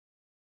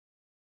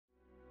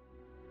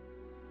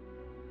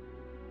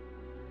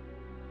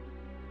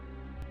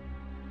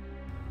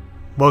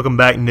Welcome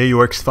back, New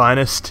York's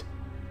finest,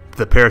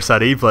 the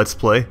Parasite Eve Let's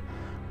Play.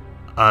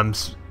 I'm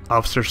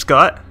Officer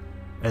Scott,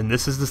 and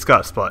this is the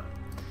ScottSpot.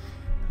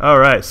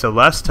 Alright, so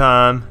last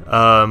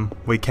time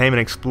we came and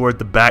explored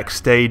the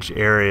backstage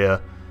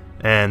area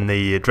and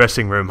the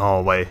dressing room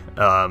hallway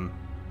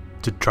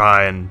to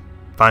try and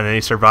find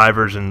any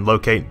survivors and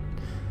locate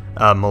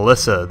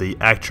Melissa, the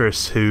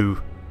actress who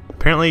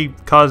apparently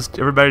caused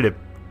everybody to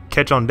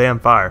catch on damn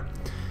fire.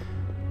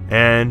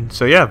 And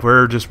so yeah,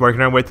 we're just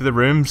working our way through the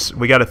rooms.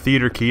 We got a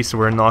theater key, so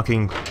we're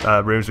unlocking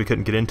rooms we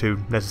couldn't get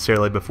into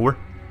necessarily before.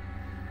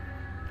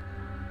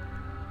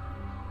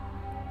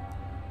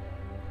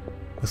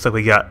 Looks like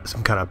we got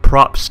some kind of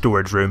prop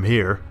storage room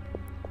here.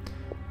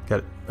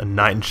 Got a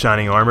knight in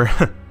shining armor.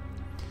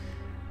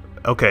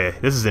 Okay,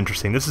 this is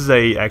interesting. This is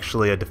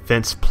actually a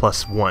defense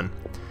 +1.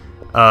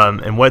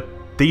 And what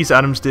these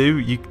items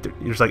do,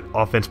 there's like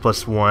offense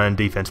 +1,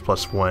 defense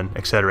 +1,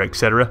 etc.,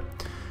 etc.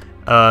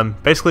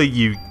 Basically,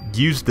 you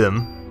use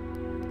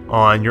them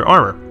on your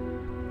armor.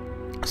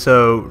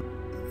 So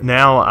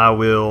now I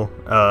will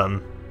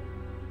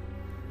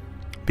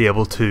be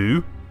able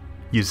to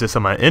use this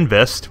on my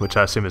invest, which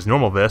I assume is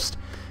normal vest,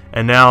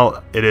 and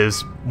now it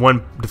is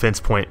 1 defense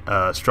point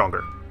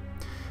stronger.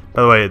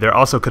 By the way, there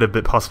also could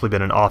have possibly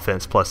been an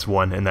offense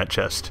 +1 in that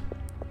chest.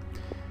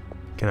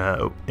 Can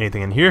I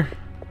anything in here?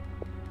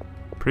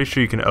 Pretty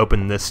sure you can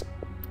open this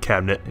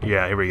cabinet.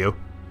 Yeah, here we go.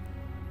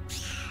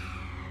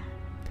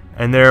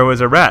 And there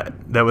was a rat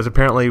that was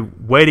apparently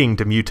waiting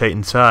to mutate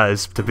in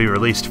size to be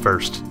released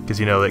first, because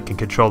you know it can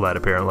control that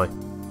apparently.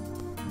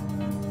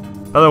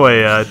 By the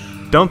way,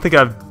 don't think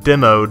I've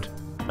demoed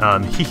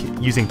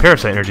using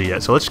Parasite Energy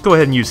yet, so let's go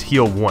ahead and use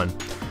Heal 1.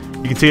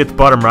 You can see at the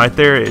bottom right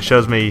there, it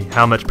shows me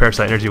how much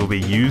Parasite Energy will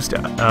be used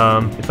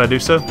if I do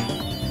so.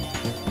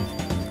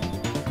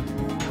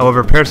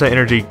 However, Parasite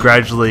Energy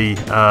gradually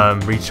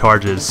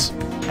recharges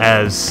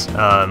as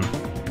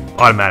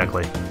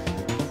automatically.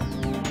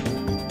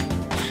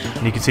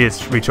 And you can see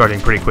it's recharging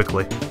pretty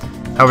quickly.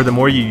 However, the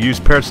more you use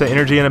Parasite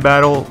Energy in a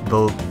battle,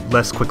 the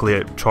less quickly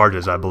it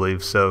charges, I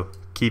believe, so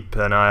keep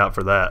an eye out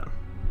for that.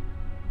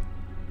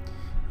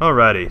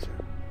 Alrighty.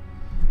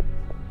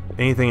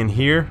 Anything in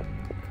here?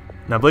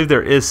 Now, I believe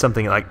there is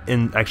something like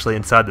actually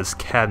inside this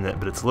cabinet,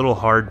 but it's a little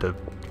hard to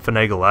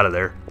finagle out of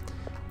there.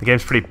 The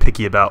game's pretty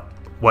picky about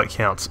what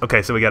counts.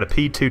 Okay, so we got a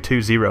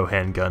P220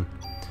 handgun,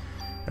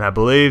 and I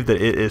believe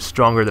that it is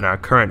stronger than our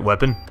current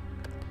weapon.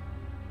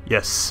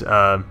 Yes,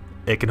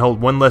 it can hold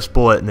 1 less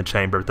bullet in the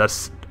chamber.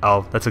 That's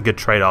a good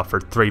trade-off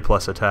for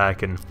 3+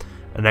 attack and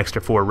an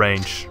extra 4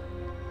 range.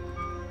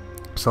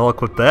 So I'll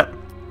equip that.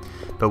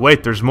 But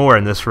wait, there's more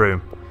in this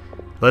room.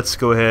 Let's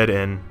go ahead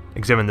and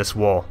examine this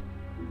wall.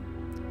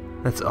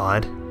 That's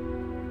odd.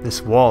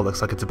 This wall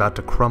looks like it's about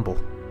to crumble.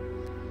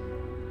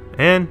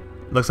 And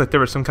looks like there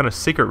was some kind of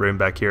secret room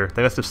back here.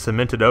 They must have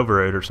cemented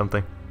over it or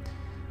something.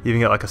 You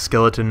even got like a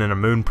skeleton and a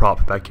moon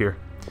prop back here.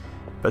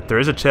 But there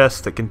is a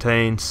chest that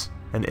contains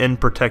an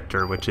end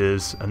protector, which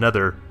is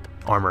another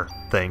armor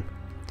thing.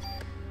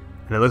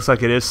 And it looks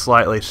like it is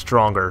slightly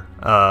stronger.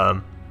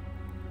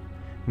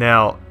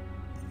 Now,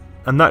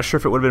 I'm not sure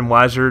if it would have been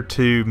wiser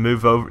to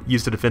move over,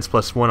 use the defense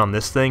 +1 on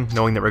this thing,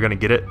 knowing that we're going to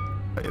get it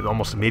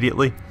almost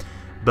immediately.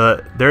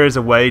 But there is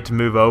a way to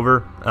move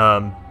over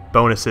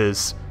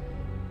bonuses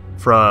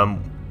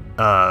from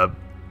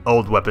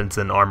old weapons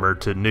and armor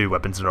to new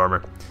weapons and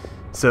armor.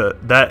 So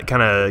that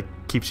kind of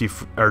keeps you,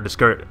 or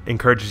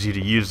encourages you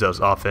to use those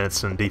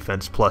offense and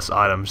defense plus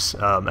items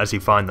as you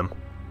find them.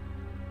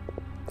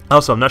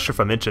 Also, I'm not sure if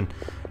I mentioned,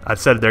 I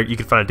said there you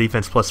can find a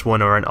defense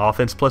 +1 or an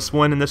offense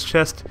 +1 in this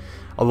chest.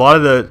 A lot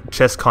of the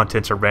chest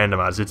contents are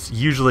randomized. It's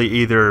usually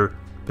either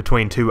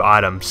between 2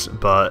 items,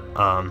 but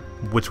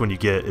which one you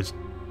get is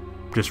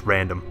just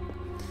random.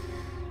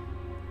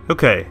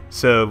 Okay,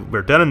 so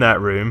we're done in that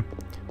room.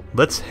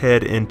 Let's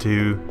head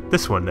into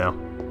this one now.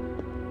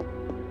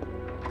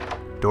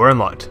 Door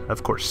unlocked,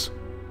 of course.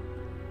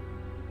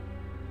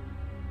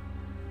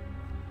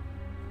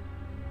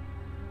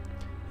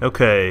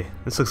 Okay,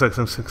 this looks like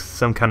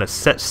some kind of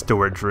set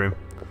storage room.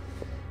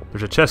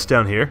 There's a chest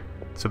down here,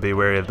 so be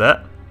wary of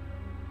that.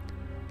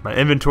 My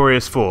inventory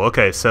is full.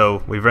 Okay,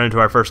 so we've run into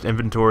our first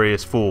inventory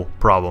is full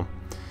problem.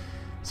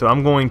 So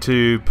I'm going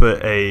to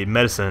put a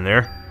medicine in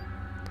there.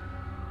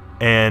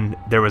 And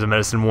there was a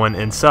medicine 1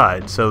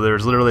 inside, so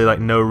there's literally like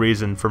no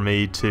reason for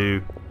me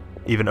to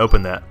even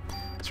open that.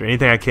 Is there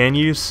anything I can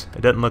use?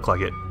 It doesn't look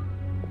like it.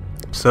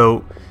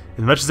 So,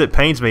 as much as it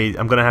pains me,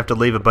 I'm going to have to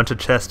leave a bunch of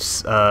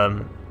chests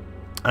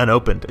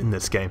unopened in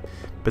this game.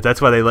 But that's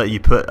why they let you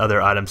put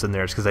other items in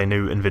there, because they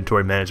knew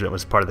inventory management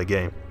was part of the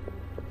game.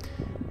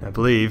 I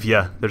believe,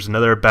 yeah, there's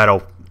another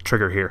battle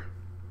trigger here.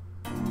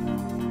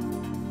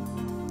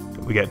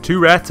 We got 2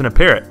 rats and a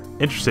parrot.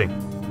 Interesting.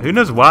 Who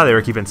knows why they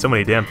were keeping so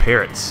many damn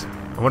parrots?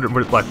 I wonder,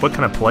 like, what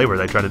kind of play were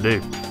they trying to do?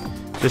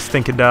 This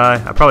thing can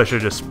die. I probably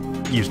should have just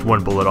used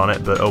 1 bullet on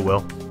it, but oh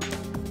well.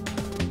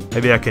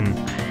 Maybe I can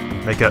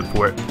make up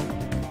for it.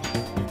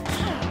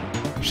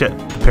 Shit,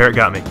 the parrot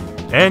got me.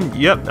 And,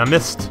 yep, I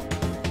missed.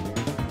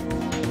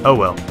 Oh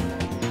well.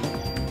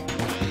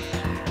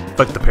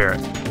 Fuck the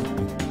parrot.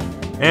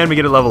 And we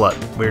get a level up.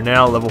 We're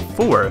now level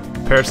 4.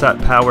 Parasite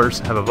powers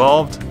have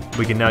evolved.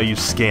 We can now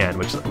use Scan,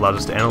 which allows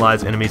us to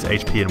analyze enemies'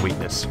 HP and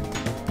weakness.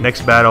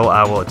 Next battle,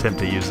 I will attempt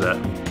to use that.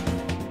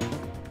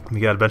 We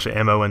got a bunch of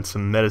ammo and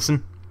some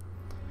medicine.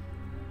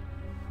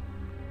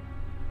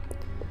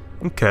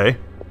 Okay.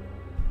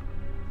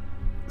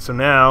 So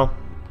now,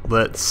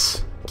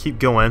 let's keep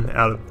going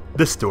out of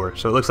this door.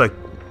 So it looks like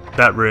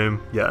that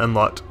room, yeah,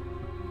 unlocked.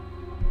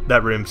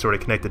 That room sort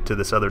of connected to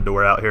this other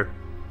door out here.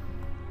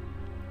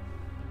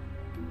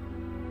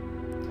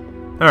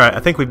 Alright, I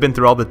think we've been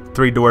through all the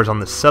 3 doors on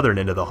the southern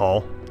end of the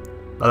hall.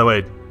 By the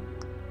way,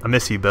 I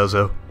miss you,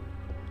 Bozo.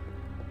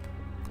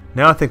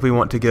 Now I think we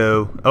want to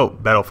go... Oh,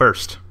 battle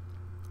first.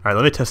 Alright,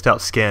 let me test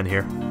out Scan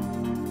here.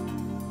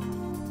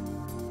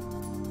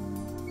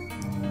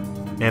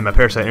 And my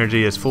Parasite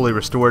energy is fully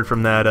restored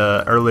from that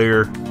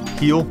earlier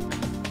heal.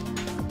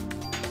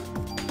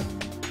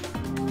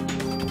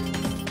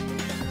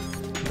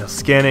 Now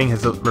scanning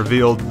has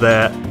revealed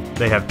that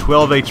they have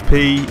 12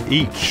 HP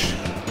each.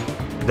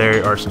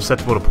 They are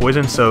susceptible to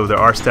poison, so there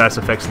are status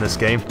effects in this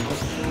game.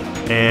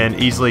 And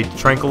easily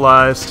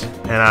tranquilized,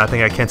 and I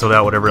think I canceled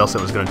out whatever else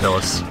it was going to tell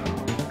us.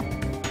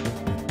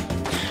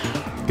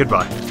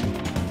 Goodbye.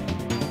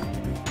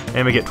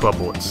 And we get 12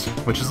 bullets,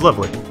 which is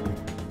lovely.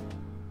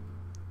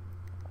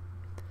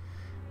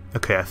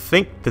 Okay, I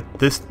think that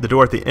the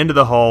door at the end of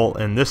the hall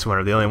and this one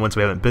are the only ones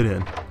we haven't been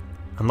in.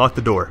 Unlock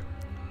the door.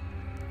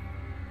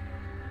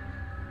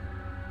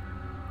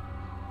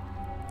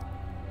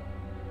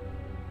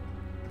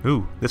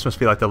 Ooh, this must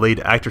be like the lead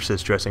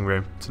actress's dressing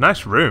room. It's a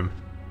nice room.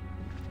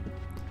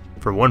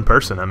 For one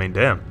person, I mean,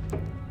 damn.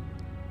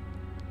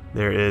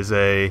 There is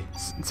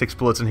 6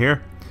 bullets in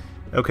here.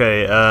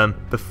 Okay, and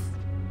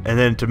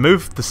then to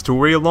move the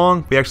story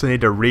along, we actually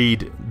need to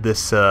read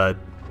this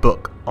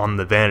book on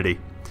the vanity.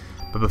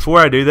 But before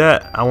I do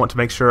that, I want to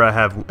make sure I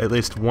have at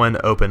least one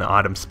open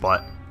item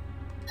spot.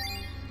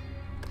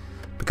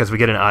 Because we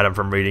get an item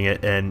from reading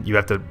it, and you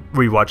have to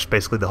rewatch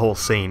basically the whole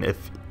scene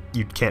if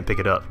you can't pick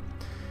it up.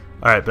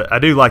 Alright, but I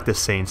do like this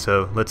scene,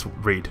 so let's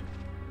read.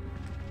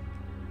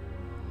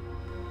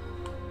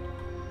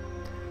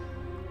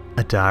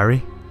 A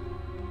diary?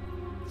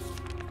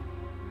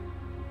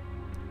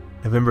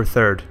 November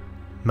 3rd,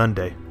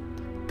 Monday.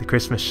 The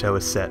Christmas show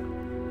is set.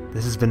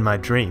 This has been my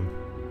dream.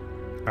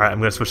 Alright, I'm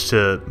going to switch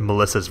to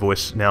Melissa's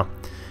voice now.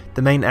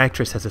 The main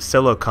actress has a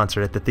solo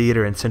concert at the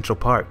theater in Central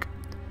Park.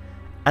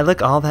 I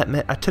took all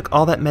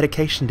that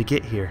medication to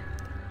get here.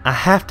 I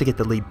have to get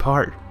the lead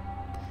part.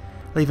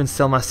 I'll even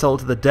sell my soul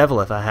to the devil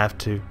if I have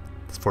to.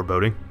 It's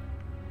foreboding.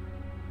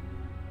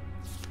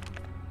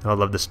 Oh, I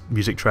love this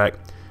music track.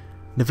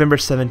 November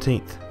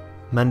 17th,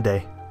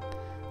 Monday.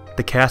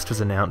 The cast was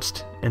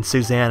announced, and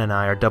Suzanne and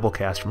I are double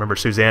cast. Remember,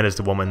 Suzanne is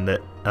the woman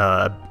that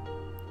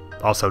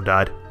also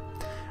died.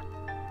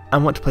 I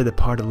want to play the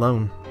part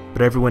alone,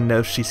 but everyone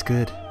knows she's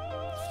good.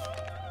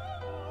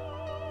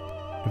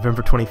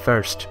 November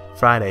 21st,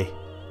 Friday.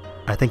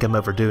 I think I'm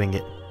overdoing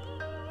it.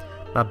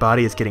 My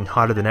body is getting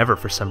hotter than ever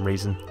for some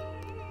reason.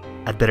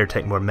 I'd better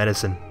take more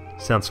medicine.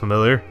 Sounds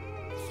familiar?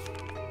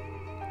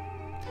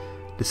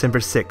 December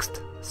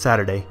 6th,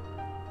 Saturday.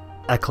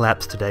 I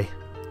collapsed today.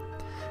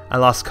 I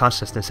lost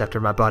consciousness after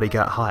my body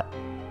got hot.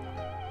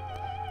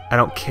 I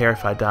don't care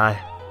if I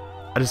die.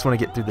 I just want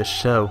to get through this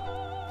show.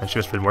 And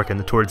she's been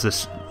working towards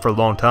this for a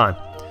long time.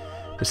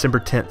 December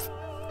 10th,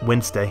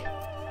 Wednesday.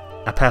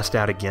 I passed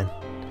out again.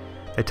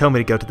 They told me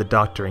to go to the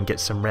doctor and get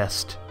some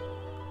rest.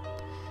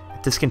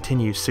 If this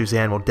continues,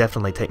 Suzanne will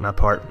definitely take my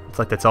part. It's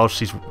like that's all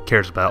she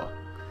cares about.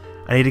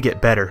 I need to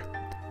get better.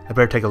 I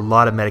better take a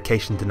lot of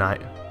medication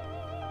tonight.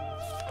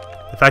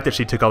 The fact that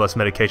she took all this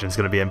medication is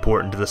going to be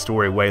important to the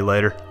story way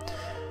later.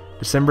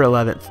 December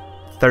 11th,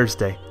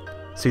 Thursday.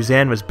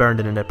 Suzanne was burned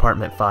in an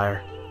apartment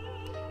fire.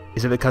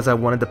 Is it because I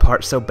wanted the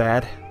part so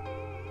bad?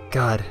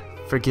 God,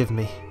 forgive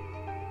me.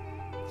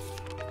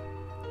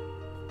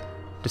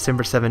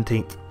 December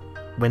 17th,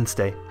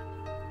 Wednesday.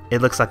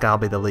 It looks like I'll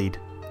be the lead.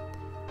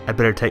 I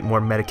better take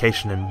more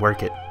medication and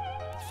work it.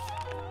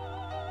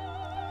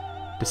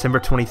 December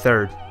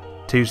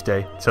 23rd,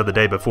 Tuesday, so the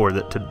day before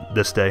to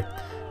this day.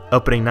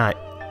 Opening night.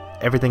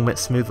 Everything went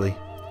smoothly.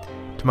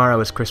 Tomorrow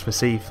is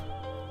Christmas Eve.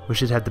 We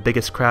should have the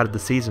biggest crowd of the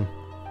season.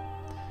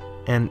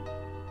 And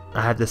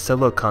I have the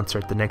solo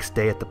concert the next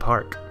day at the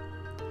park.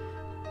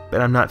 But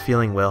I'm not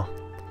feeling well.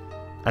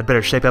 I'd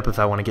better shape up if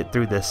I want to get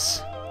through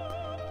this.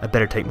 I'd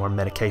better take more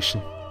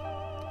medication.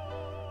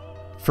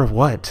 For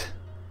what?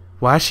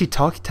 Why is she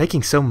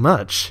taking so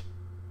much?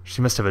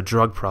 She must have a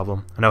drug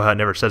problem. I know how it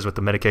never says what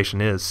the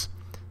medication is.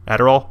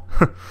 Adderall?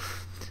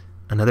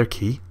 Another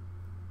key?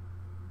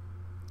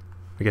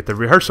 We get the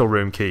rehearsal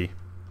room key.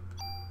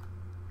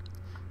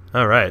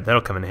 Alright,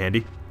 that'll come in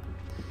handy.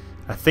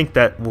 I think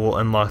that will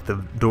unlock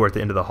the door at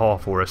the end of the hall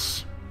for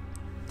us.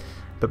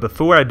 But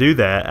before I do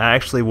that, I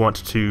actually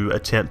want to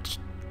attempt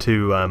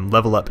to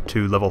level up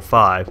to level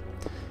 5.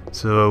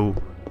 So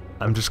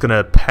I'm just going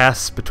to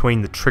pass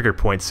between the trigger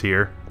points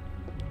here.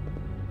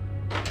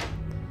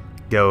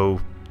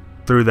 Go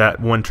through that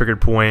one triggered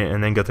point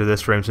and then go through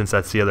this room, since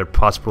that's the other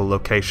possible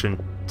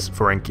location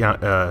for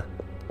the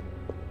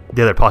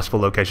other possible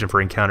location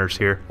for encounters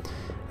here.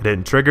 I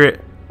didn't trigger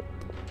it,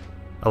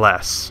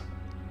 alas.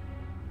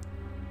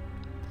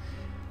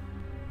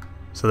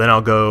 So then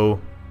I'll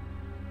go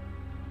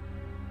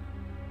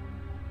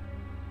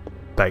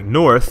back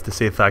north to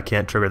see if I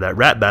can't trigger that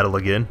rat battle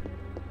again.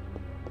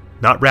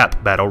 Not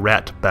rap battle,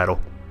 rat battle.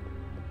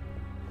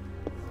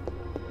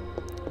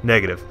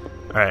 Negative.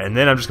 Alright, and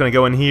then I'm just going to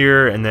go in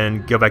here and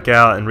then go back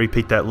out and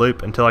repeat that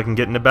loop until I can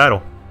get into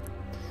battle.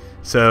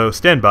 So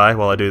stand by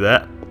while I do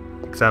that,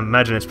 because I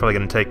imagine it's probably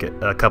going to take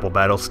a couple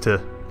battles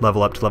to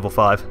level up to level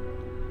 5.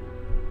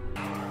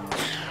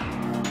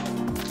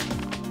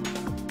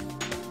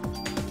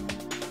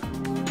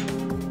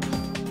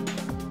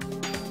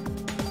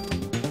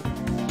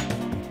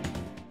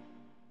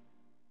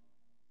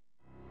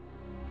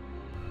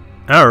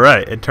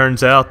 Alright, it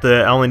turns out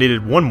that I only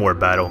needed one more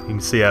battle. You can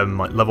see I'm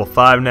at level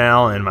 5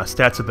 now, and my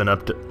stats have been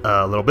up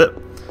a little bit.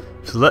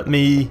 So let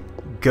me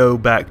go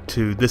back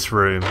to this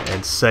room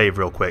and save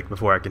real quick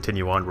before I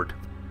continue onward.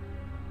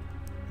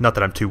 Not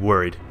that I'm too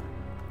worried.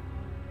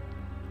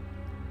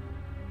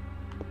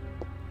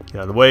 Get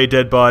out of the way,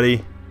 dead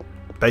body.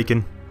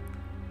 Bacon.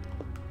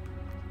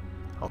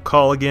 I'll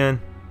call again.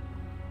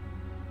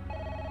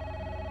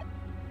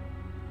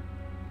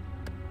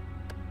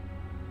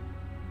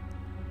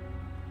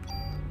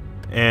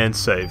 And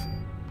save.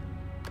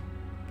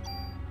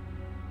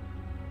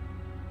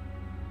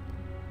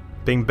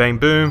 Bing, bang,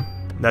 boom.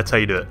 That's how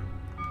you do it.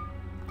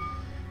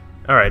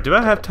 Alright, do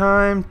I have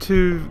time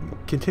to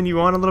continue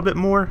on a little bit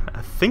more?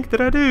 I think that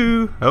I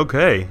do.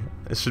 Okay,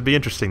 this should be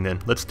interesting then.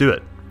 Let's do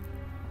it.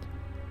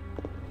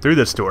 Through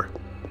this door.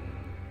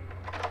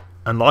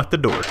 Unlock the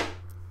door.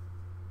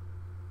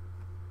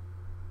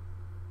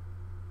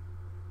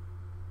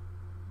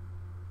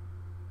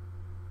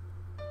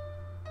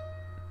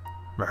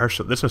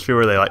 Rehearsal. This must be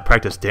where they like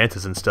practice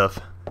dances and stuff.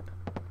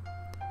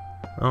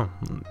 Oh,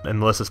 and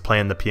Melissa's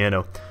playing the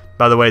piano.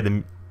 By the way,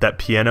 that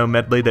piano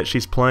medley that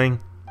she's playing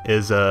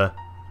is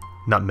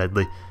not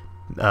medley.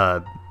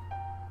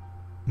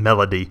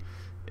 Melody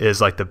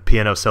is like the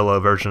piano solo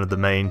version of the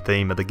main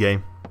theme of the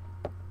game.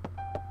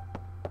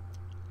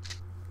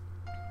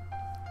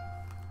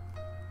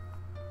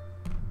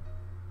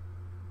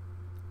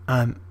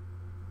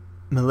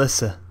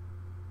 Melissa.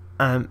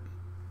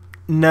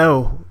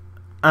 No.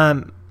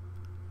 I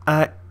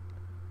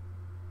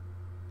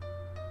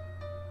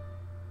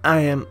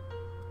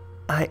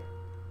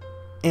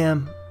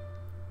am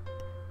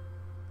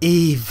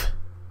Eve.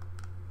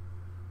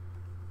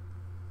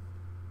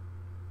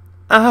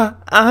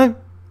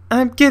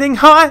 I'm getting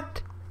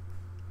hot.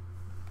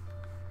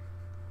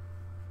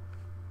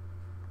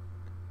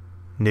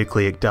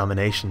 Nucleic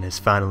domination has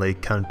finally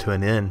come to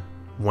an end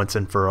once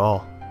and for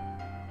all.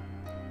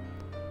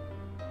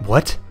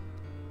 What?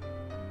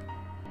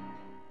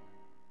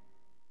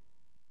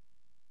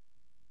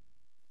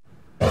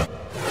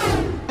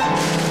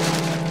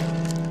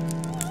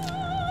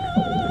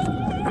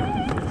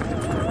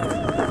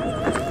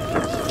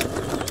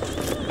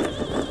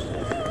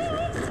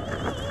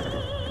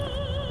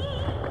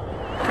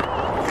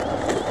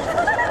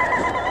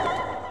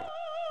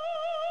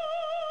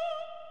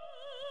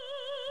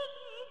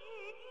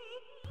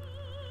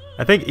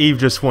 I think Eve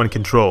just won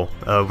control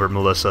over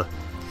Melissa.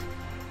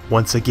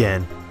 Once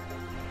again.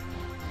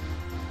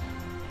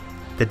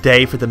 The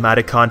day for the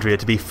mitochondria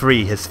to be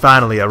free has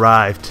finally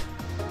arrived.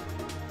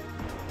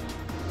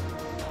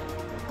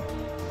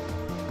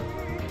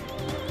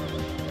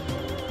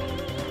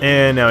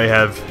 And now we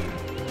have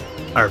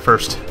our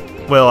first,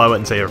 well, I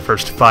wouldn't say our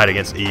first fight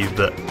against Eve,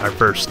 but our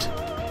first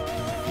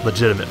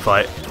legitimate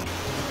fight.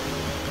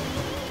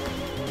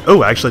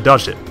 Oh, I actually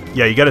dodged it.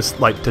 Yeah, you gotta,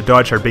 like, to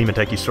dodge her beam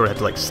attack, you sort of have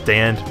to, like,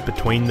 stand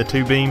between the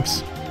two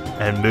beams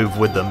and move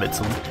with them. It's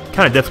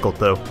kind of difficult,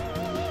 though.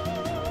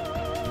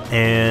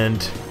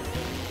 And,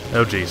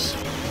 oh jeez.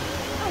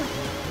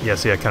 Yeah,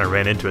 see, I kind of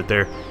ran into it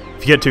there.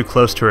 If you get too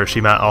close to her, she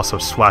might also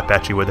swipe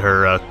at you with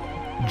her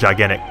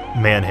gigantic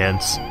man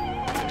hands.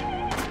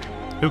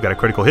 Ooh, got a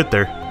critical hit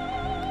there.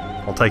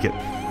 I'll take it.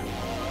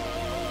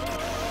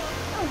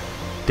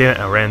 Damn it,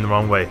 I ran the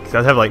wrong way.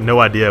 I have, like, no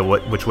idea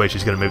which way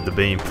she's gonna move the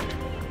beam.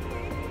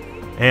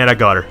 And I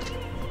got her.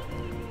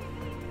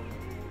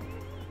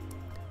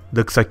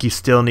 Looks like you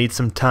still need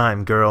some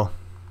time, girl.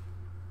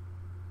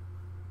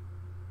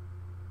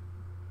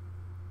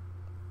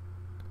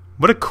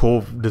 What a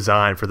cool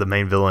design for the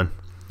main villain.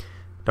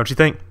 Don't you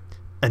think?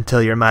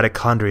 Until your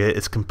mitochondria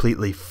is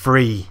completely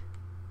free.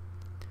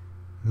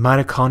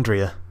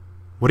 Mitochondria?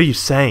 What are you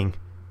saying?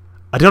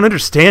 I don't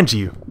understand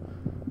you.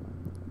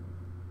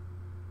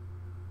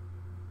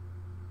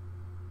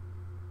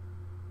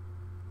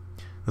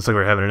 Looks like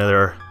we're having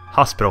another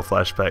hospital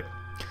flashback.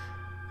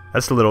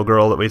 That's the little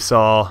girl that we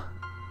saw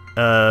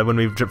when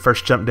we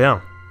first jumped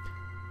down.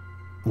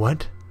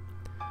 What?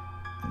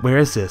 Where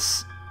is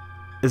this?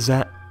 Is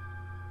that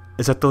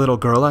the little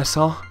girl I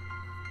saw?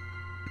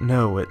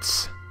 No,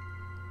 it's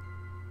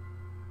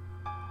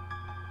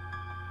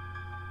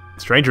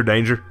stranger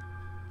danger.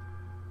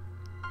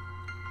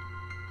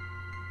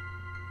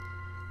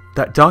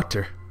 That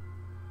doctor.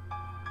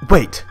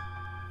 Wait.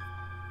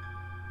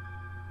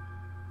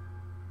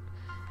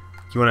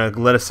 You want to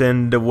let us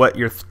into what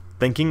you're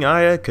thinking,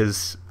 Aya?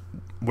 Because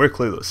we're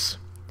clueless.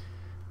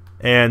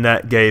 And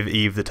that gave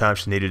Eve the time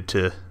she needed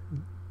to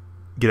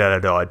get out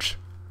of Dodge.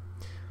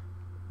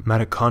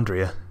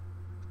 Mitochondria.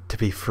 To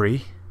be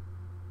free?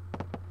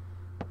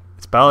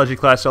 It's biology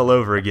class all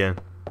over again.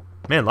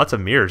 Man, lots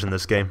of mirrors in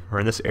this game. Or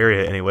in this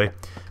area, anyway.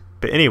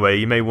 But anyway,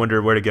 you may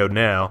wonder where to go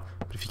now.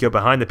 But if you go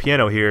behind the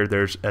piano here,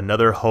 there's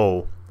another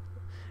hole.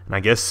 And I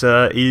guess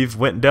Eve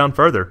went down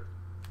further.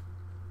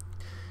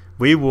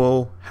 We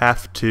will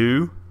have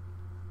to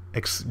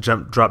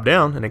drop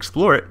down and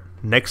explore it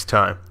next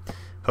time.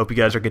 Hope you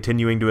guys are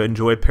continuing to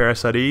enjoy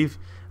Parasite Eve.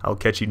 I'll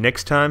catch you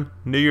next time.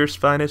 New Year's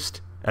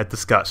finest at the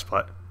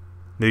ScottSpot.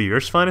 New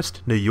Year's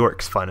finest? New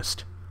York's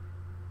finest.